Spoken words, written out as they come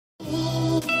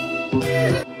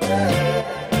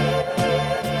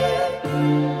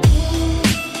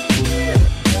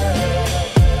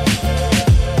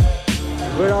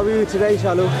today,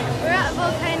 Shalu? We're at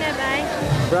Volcano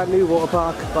Bay. Brand new water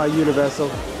park by Universal.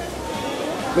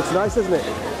 Looks nice, doesn't it?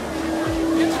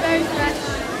 Looks very fresh.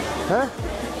 Huh?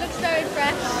 Looks very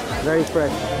fresh. Very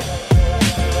fresh.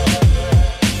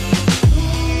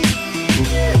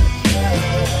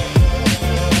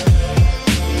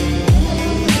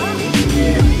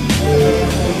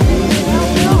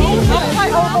 It's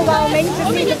quite overwhelming to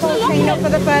see the volcano for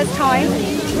the first time.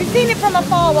 We've seen it from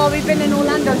afar while we've been in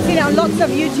Orlando, seen it on lots of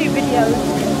YouTube videos.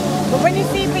 But when you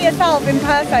see it for yourself in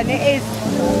person, it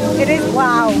is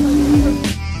wow.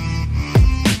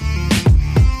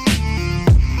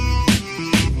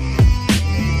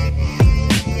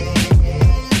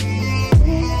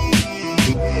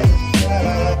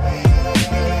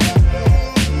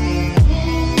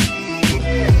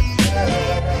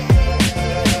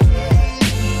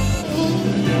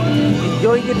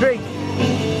 Enjoying your drink.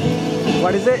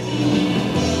 What is it?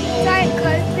 Giant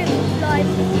coconut slide.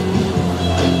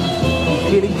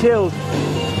 Feeling chilled.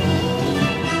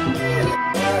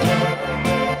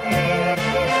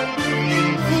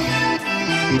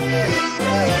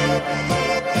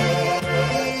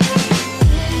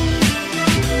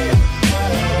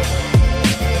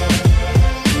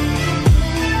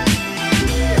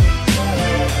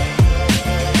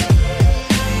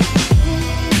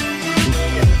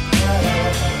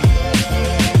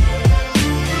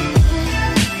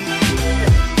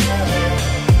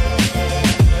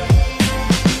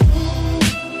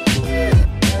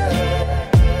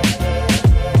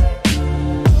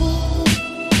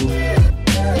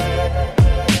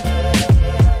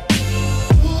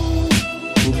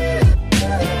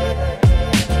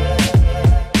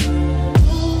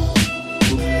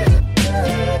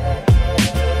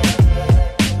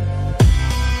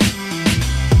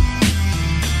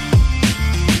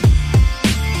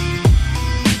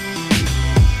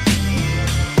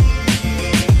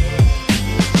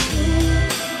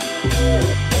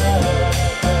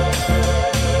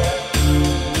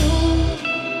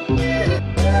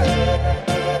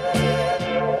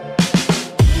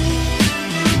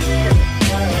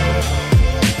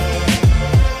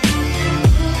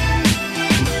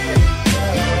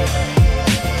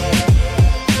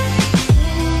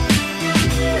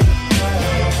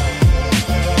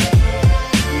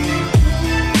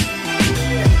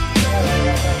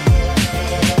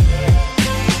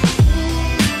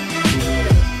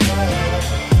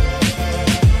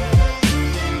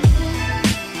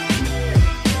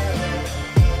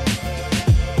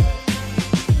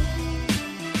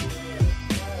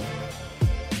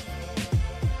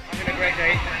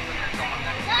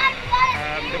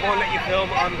 They won't let you film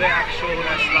on the actual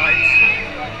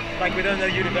slides. Like with other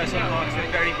Universal parks,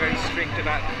 they're very, very strict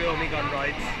about filming on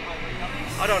rides.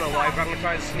 I don't know why, but I'm going to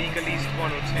try and sneak at least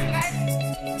one or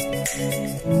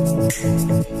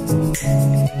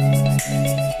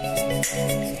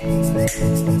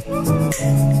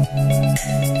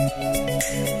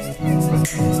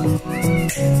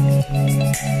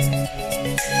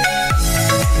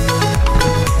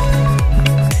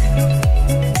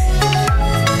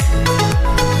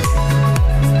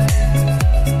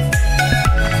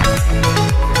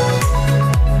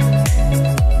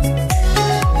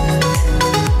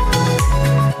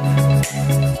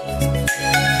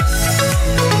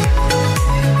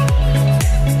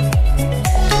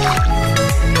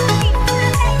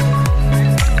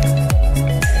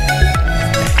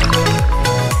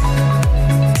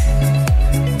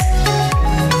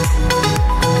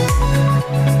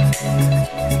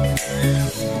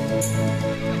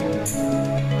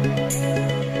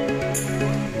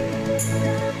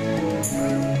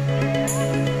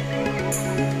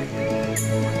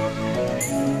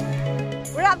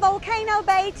Volcano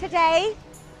Bay today.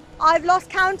 I've lost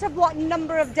count of what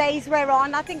number of days we're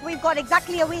on. I think we've got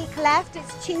exactly a week left.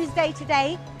 It's Tuesday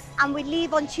today and we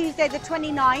leave on Tuesday the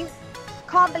 29th.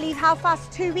 Can't believe how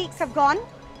fast 2 weeks have gone.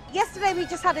 Yesterday we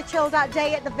just had a chilled out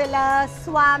day at the villa,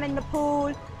 swam in the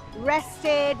pool,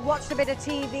 rested, watched a bit of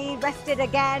TV, rested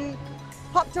again,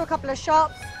 popped to a couple of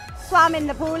shops, swam in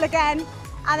the pool again,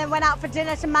 and then went out for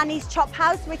dinner to Manny's Chop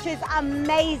House, which is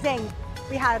amazing.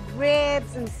 We had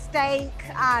ribs and steak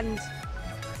and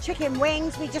chicken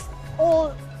wings. We just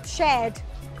all shared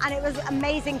and it was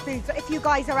amazing food. So if you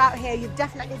guys are out here, you've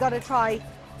definitely got to try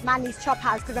Manny's Chop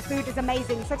House because the food is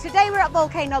amazing. So today we're at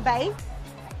Volcano Bay.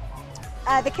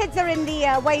 The kids are in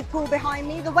the wave pool behind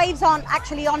me. The waves aren't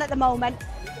actually on at the moment.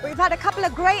 We've had a couple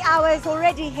of great hours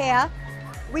already here.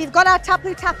 We've got our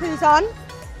tapoos on.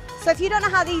 So if you don't know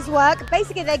how these work,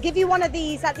 basically they give you one of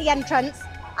these at the entrance.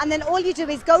 And then all you do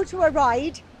is go to a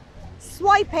ride,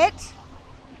 swipe it,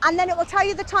 and then it will tell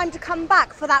you the time to come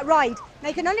back for that ride. Now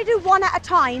you can only do one at a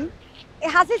time, It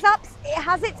has its ups,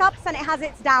 and it has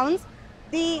its downs.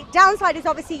 The downside is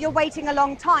obviously you're waiting a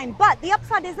long time, but the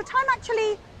upside is the time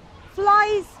actually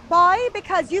flies by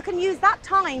because you can use that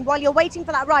time while you're waiting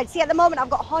for that ride. See, at the moment I've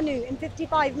got Honu in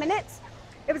 55 minutes.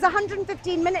 It was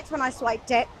 115 minutes when I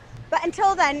swiped it, but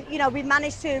until then, you know, we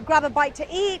managed to grab a bite to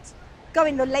eat, go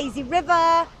in the lazy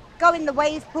river, go in the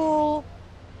wave pool,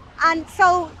 and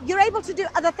so you're able to do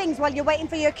other things while you're waiting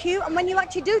for your queue. And when you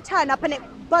actually do turn up and it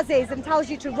buzzes and tells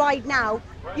you to ride now,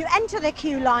 you enter the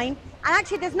queue line, and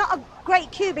actually there's not a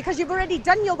great queue because you've already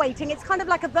done your waiting. It's kind of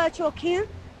like a virtual queue,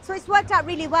 so it's worked out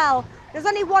really well. There's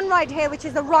only one ride here, which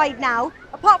is a ride now,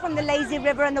 apart from the lazy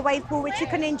river and the wave pool, which you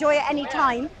can enjoy at any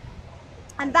time,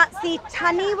 and that's the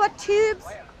Taniwa tubes.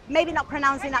 Maybe not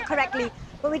pronouncing that correctly,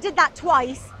 but we did that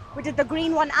twice. We did the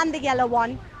green one and the yellow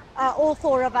one, all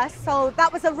four of us. So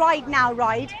that was a ride now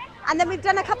ride. And then we've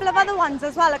done a couple of other ones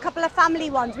as well, a couple of family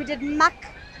ones. We did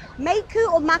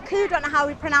Maku or Maku, don't know how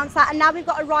we pronounce that. And now we've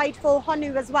got a ride for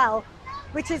Honu as well,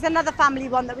 which is another family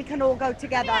one that we can all go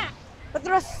together. But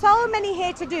there are so many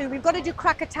here to do. We've got to do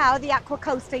Krakatau, the aqua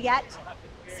coaster yet.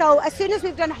 So as soon as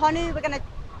we've done Honu, we're going to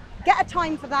get a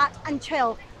time for that and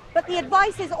chill. But the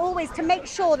advice is always to make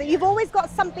sure that you've always got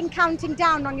something counting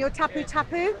down on your tapu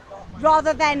tapu,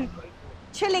 rather than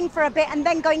chilling for a bit and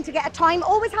then going to get a time.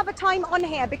 Always have a time on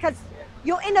here because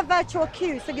you're in a virtual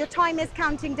queue, so your time is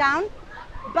counting down.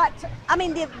 But I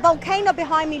mean, the volcano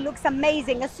behind me looks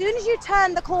amazing. As soon as you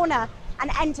turn the corner and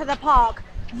enter the park,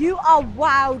 you are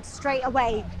wowed straight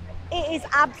away. It is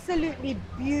absolutely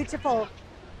beautiful.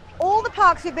 All the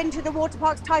parks we've been to, the water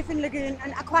parks, Typhoon Lagoon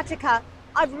and Aquatica,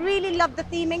 I've really loved the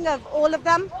theming of all of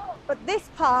them, but this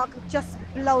park just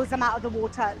blows them out of the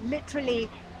water. Literally,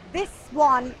 this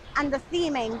one and the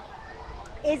theming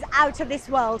is out of this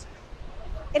world.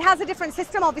 It has a different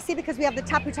system, obviously, because we have the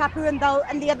Tapu Tapu, and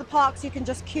the other parks you can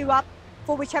just queue up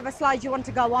for whichever slide you want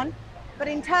to go on. But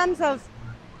in terms of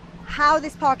how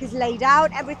this park is laid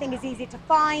out, everything is easy to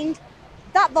find.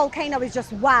 That volcano is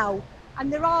just wow.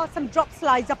 And there are some drop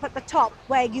slides up at the top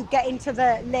where you get into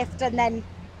the lift and then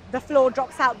the floor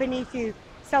drops out beneath you.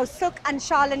 So Suk and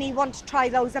Shalini want to try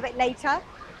those a bit later.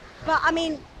 But I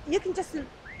mean, you can just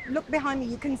look behind me,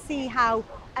 you can see how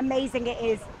amazing it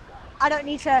is. I don't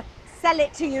need to sell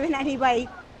it to you in any way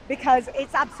because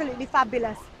it's absolutely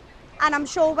fabulous. And I'm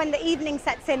sure when the evening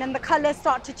sets in and the colors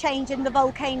start to change in the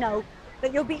volcano,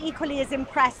 that you'll be equally as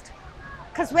impressed,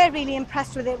 because we're really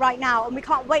impressed with it right now, and we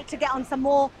can't wait to get on some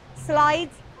more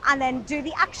slides and then do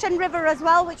the action river as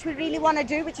well, which we really want to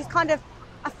do, which is kind of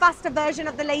a faster version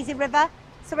of the lazy river.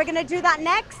 So we're going to do that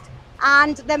next,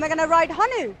 and then we're going to ride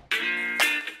Honu.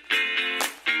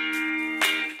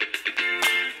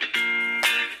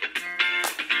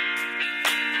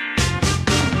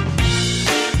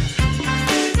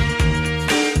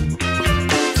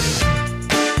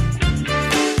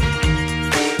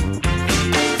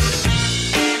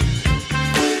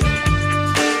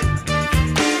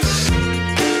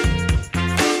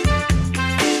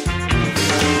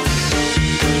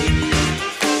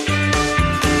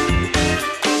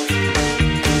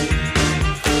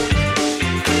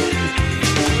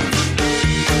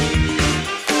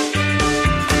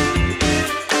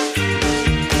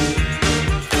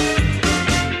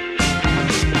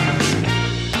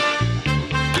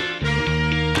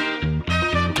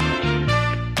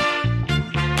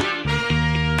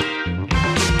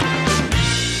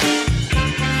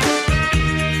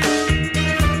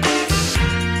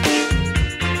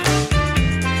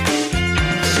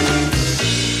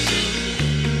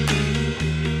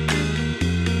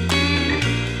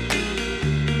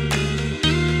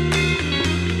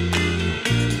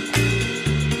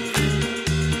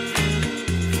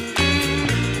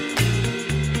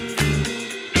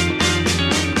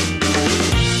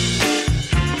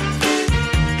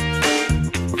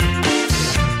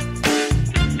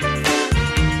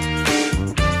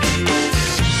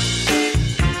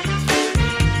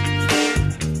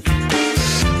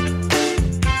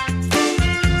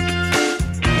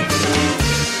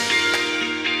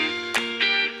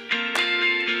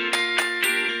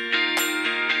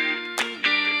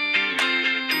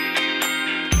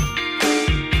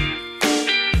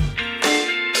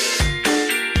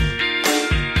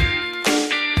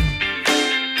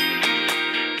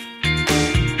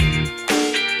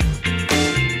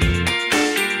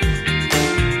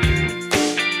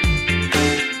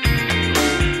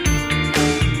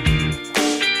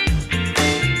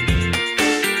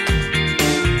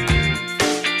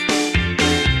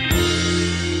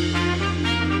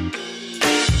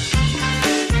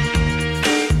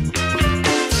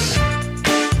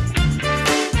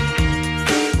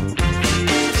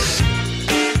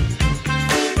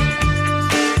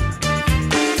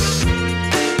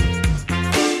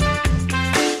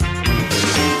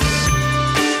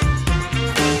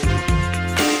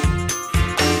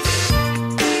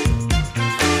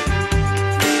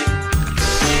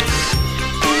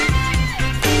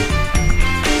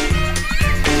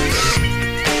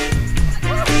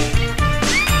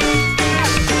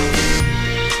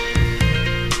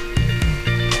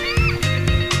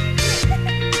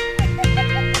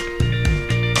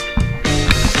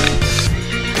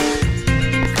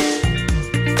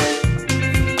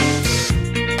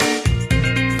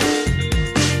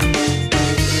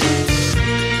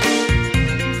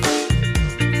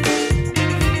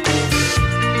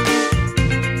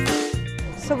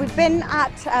 been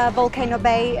at Volcano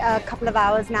Bay a couple of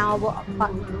hours now,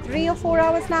 about 3 or 4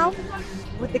 hours now.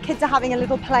 The kids are having a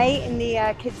little play in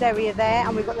the kids area there,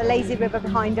 and we've got the lazy river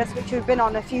behind us, which we've been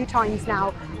on a few times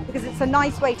now, because it's a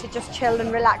nice way to just chill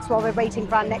and relax while we're waiting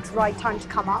for our next ride time to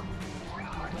come up.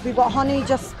 We've got Honu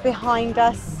just behind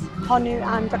us, Honu,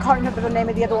 and I can't remember the name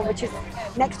of the other one, which is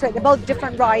next to it. They're both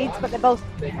different rides, but they're both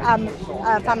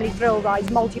family thrill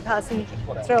rides, multi-person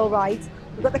thrill rides.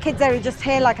 We've got the kids area just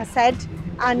here, like I said,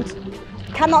 and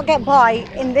cannot get by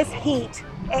in this heat.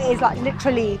 It is like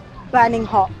literally burning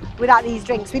hot without these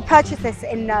drinks. We purchased this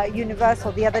in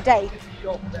Universal the other day,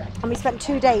 and we spent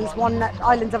 2 days, one at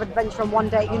Islands of Adventure and one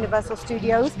day at Universal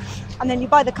Studios, and then you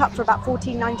buy the cup for about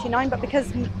 $14.99, but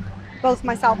because both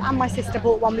myself and my sister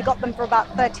bought one, we got them for about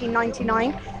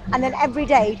 $13.99, and then every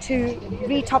day to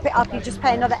re-top it up you just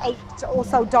pay another $8 or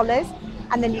so,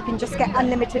 and then you can just get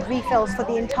unlimited refills for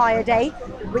the entire day,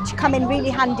 which come in really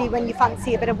handy when you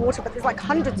fancy a bit of water. But there's like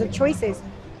hundreds of choices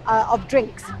of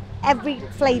drinks, every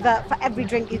flavour for every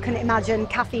drink you can imagine,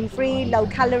 caffeine free, low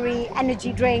calorie,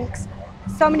 energy drinks,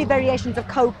 so many variations of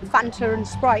Coke, Fanta and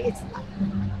Sprite. It's,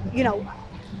 you know,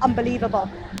 unbelievable.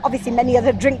 Obviously many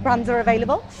other drink brands are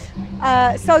available.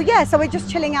 So we're just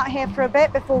chilling out here for a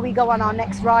bit before we go on our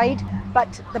next ride.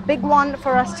 But the big one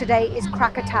for us today is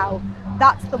Krakatoa.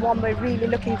 That's the one we're really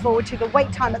looking forward to. The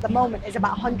wait time at the moment is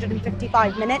about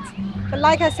 155 minutes. But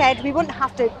like I said, we wouldn't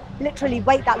have to literally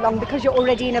wait that long because you're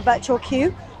already in a virtual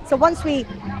queue. So once we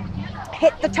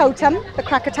hit the totem, the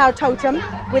Krakatoa totem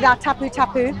with our tapu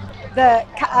tapu, the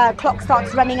clock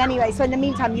starts running anyway. So in the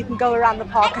meantime, you can go around the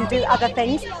park and do other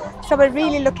things. So we're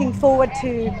really looking forward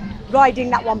to riding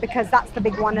that one because that's the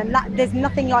big one, and there's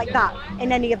nothing like that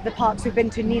in any of the parks we've been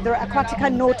to, neither at Aquatica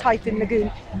nor Typhoon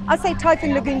Lagoon. I'd say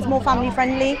Typhoon Lagoon's more family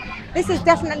friendly. This is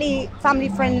definitely family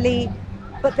friendly,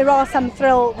 but there are some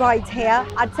thrill rides here.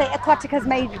 I'd say Aquatica's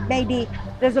maybe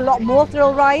there's a lot more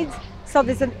thrill rides, so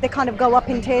they kind of go up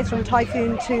in tiers from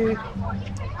Typhoon to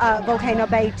Volcano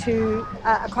Bay to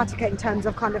Aquatica in terms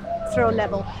of kind of thrill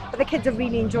level. But the kids are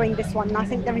really enjoying this one, and I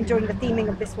think they're enjoying the theming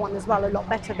of this one as well a lot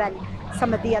better than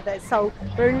some of the others. So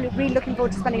we're really looking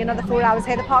forward to spending another 4 hours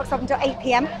here. The park's open until 8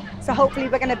 p.m, so hopefully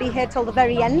we're going to be here till the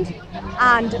very end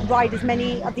and ride as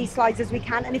many of these slides as we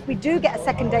can. And if we do get a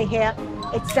second day here,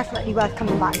 it's definitely worth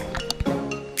coming back.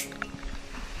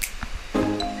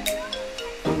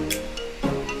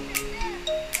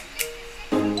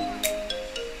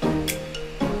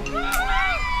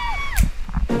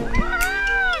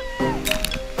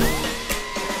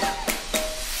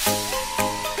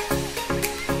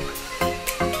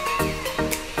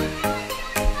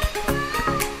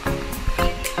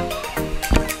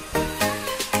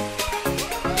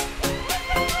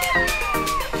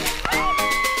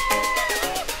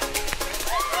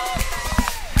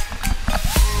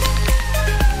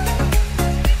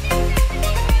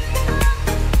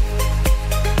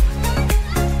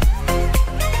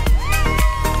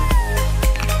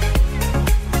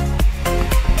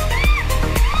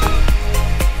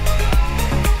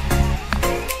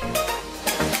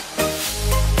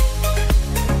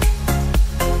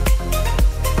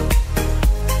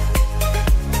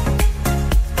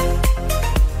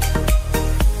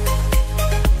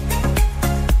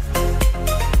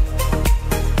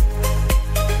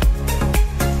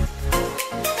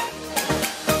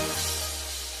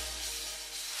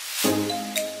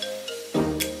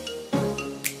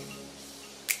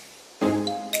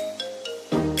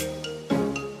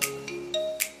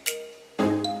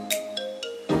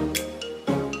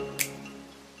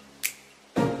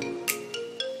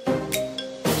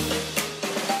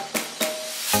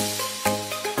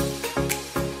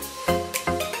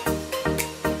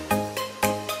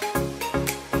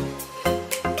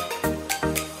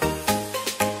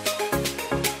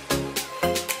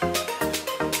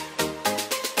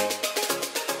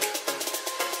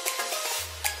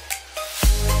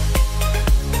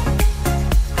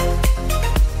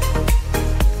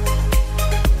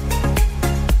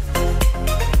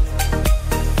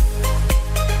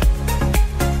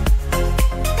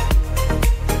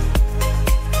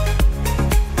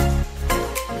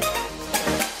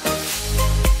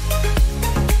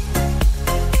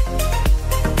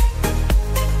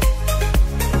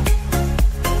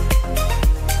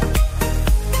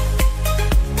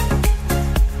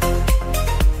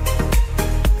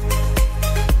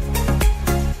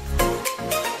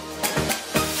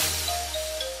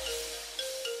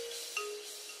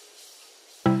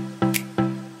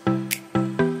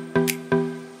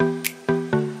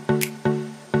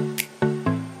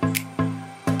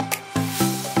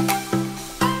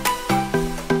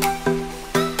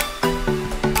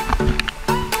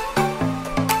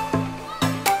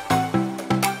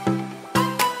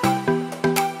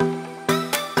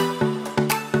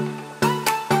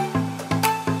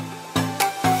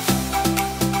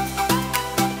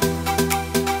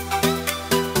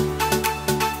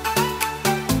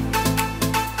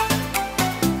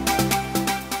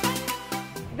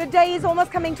 almost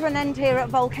coming to an end here at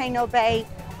Volcano Bay.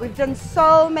 We've done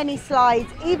so many slides,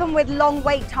 even with long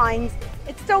wait times.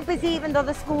 It's still busy even though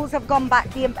the schools have gone back,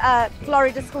 the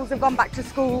Florida schools have gone back to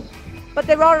school. But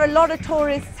there are a lot of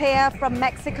tourists here from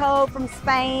Mexico, from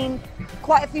Spain,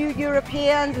 quite a few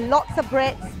Europeans, lots of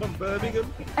Brits. From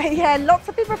Birmingham. Yeah, lots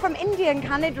of people from India and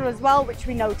Canada as well, which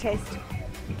we noticed.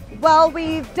 Well,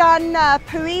 we've done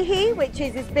Puihi, which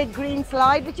is this big green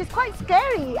slide, which is quite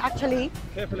scary actually.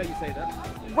 Careful how you say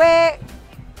that.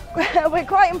 We're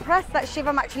quite impressed that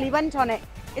Shivam actually went on it.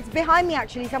 It's behind me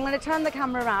actually, so I'm going to turn the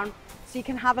camera around so you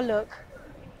can have a look.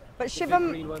 But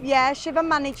Shivam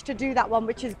managed to do that one,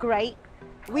 which is great.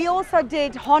 We also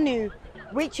did Honu,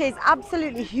 which is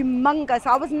absolutely humongous.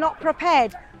 I was not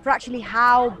prepared for actually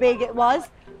how big it was,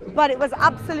 but it was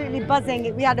absolutely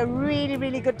buzzing. We had a really,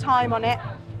 really good time on it.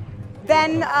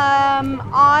 Then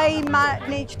I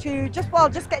managed to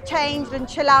just get changed and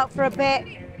chill out for a bit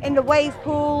in the wave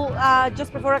pool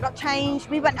just before I got changed.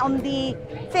 We went on the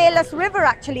Fearless River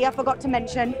actually, I forgot to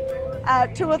mention,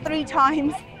 2 or 3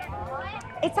 times.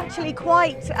 It's actually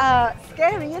quite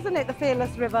scary, isn't it, the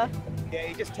Fearless River? Yeah,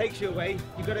 it just takes you away.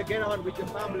 You've got to get on with your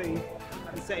family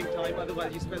at the same time,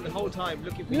 otherwise you spend the whole time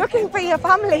looking for your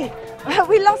family.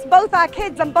 We lost both our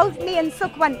kids and both me and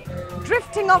Suk went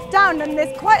drifting off down, and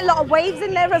there's quite a lot of waves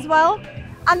in there as well.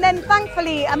 And then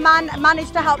thankfully a man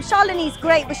managed to help. Shalini's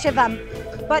great with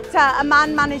Shivam, but a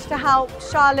man managed to help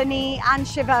Shalini and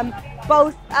Shivam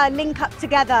both link up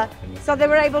together, so they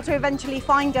were able to eventually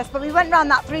find us. But we went around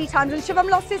that 3 times and Shivam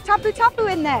lost his tapu tapu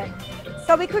in there.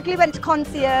 So we quickly went to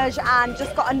concierge and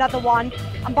just got another one,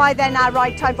 and by then our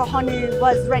ride time for Honu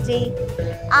was ready.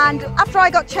 And after I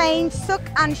got changed, Suk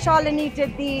and Shalini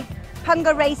did the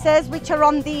hunger races, which are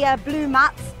on the blue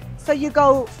mats, so you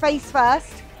go face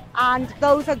first, and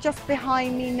those are just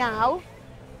behind me now.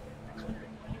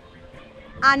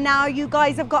 And now you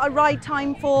guys have got a ride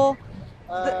time for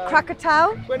the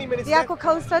Krakatoa, 20 minutes the aqua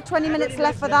coaster, 20 minutes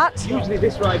left for that. Usually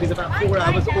this ride is about 4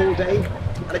 hours all day.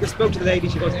 And I just spoke to the lady,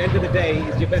 she goes, end of the day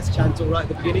is your best chance all right at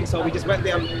the beginning. So we just went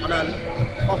there on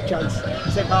an off chance.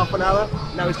 She said half an hour,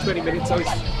 now it's 20 minutes. So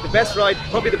it's the best ride,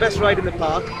 probably the best ride in the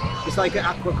park. It's like an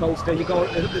aqua coaster. You go,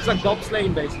 it's like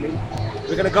bobsleighing basically.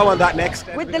 We're going to go on that next.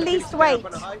 With the least weight.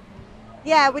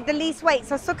 Yeah, with the least weight.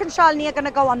 So Suk and Shalini are going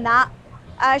to go on that.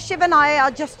 Shiv and I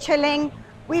are just chilling.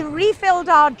 We refilled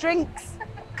our drinks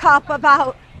cup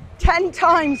about 10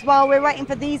 times while we're waiting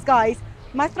for these guys.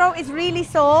 My throat is really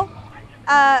sore.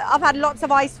 I've had lots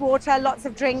of ice water, lots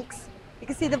of drinks. You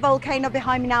can see the volcano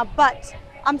behind me now, but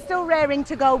I'm still raring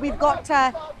to go. We've got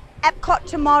Epcot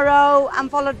tomorrow and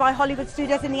followed by Hollywood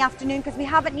Studios in the afternoon, because we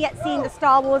haven't yet seen the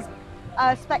Star Wars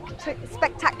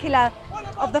spectacular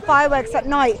of the fireworks at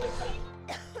night.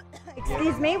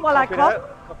 Excuse me while I cough.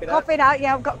 Cough it out.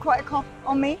 Yeah, I've got quite a cough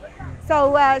on me.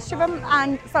 So Suk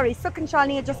and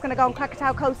Shalini are just going to go on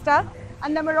Krakatoa coaster,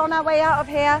 and then we're on our way out of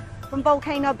here from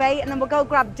Volcano Bay, and then we'll go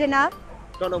grab dinner.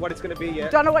 Don't know what it's going to be yet.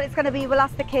 Don't know what it's going to be. We'll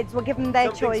ask the kids. We'll give them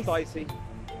their choice. Spicy.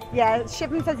 Yeah,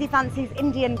 Shivam says he fancies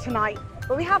Indian tonight,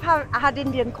 but we have had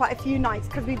Indian quite a few nights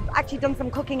because we've actually done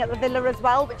some cooking at the villa as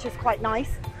well, which is quite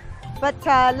nice. But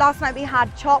last night we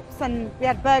had chops and we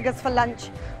had burgers for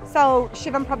lunch. So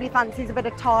Shivam probably fancies a bit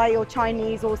of Thai or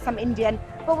Chinese or some Indian,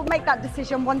 but we'll make that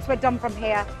decision once we're done from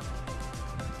here.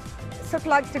 Suk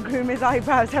likes to groom his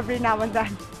eyebrows every now and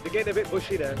then. They're getting a bit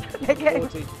bushy there. They're getting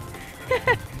 40.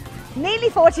 Nearly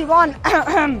 41.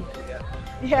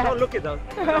 Yeah. Don't look it though.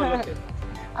 Don't look it.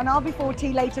 And I'll be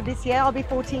 40 later this year. I'll be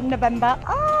 40 in November.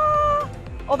 Ah!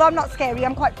 Although I'm not scary,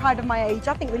 I'm quite proud of my age.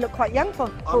 I think we look quite young for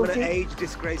 40. I'm going to age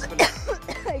disgracefully.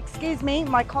 Excuse me,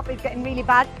 my cough is getting really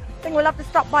bad. I think we'll have to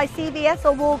stop by CVS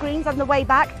or Walgreens on the way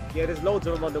back. Yeah, there's loads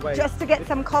of them on the way. Just to get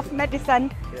some cough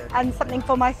medicine and something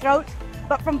for my throat.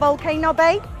 But from Volcano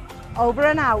Bay, over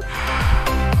and out.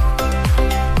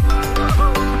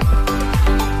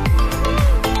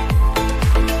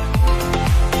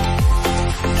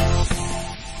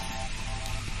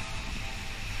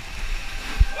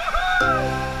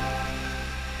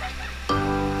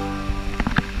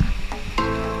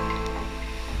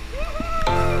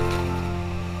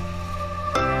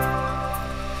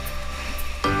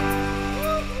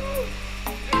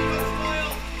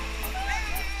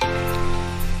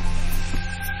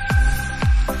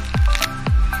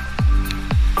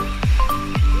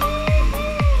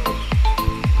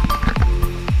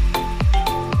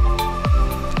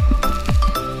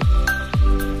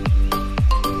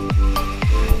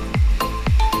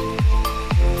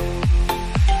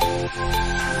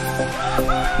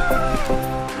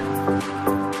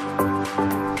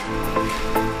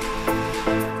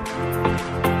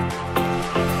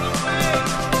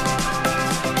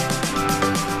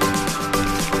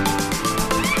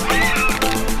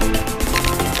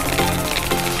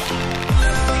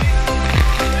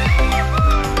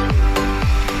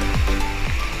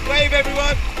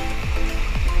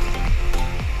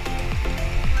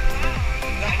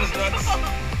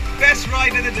 Best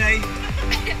ride of the day.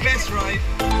 Best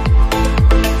ride.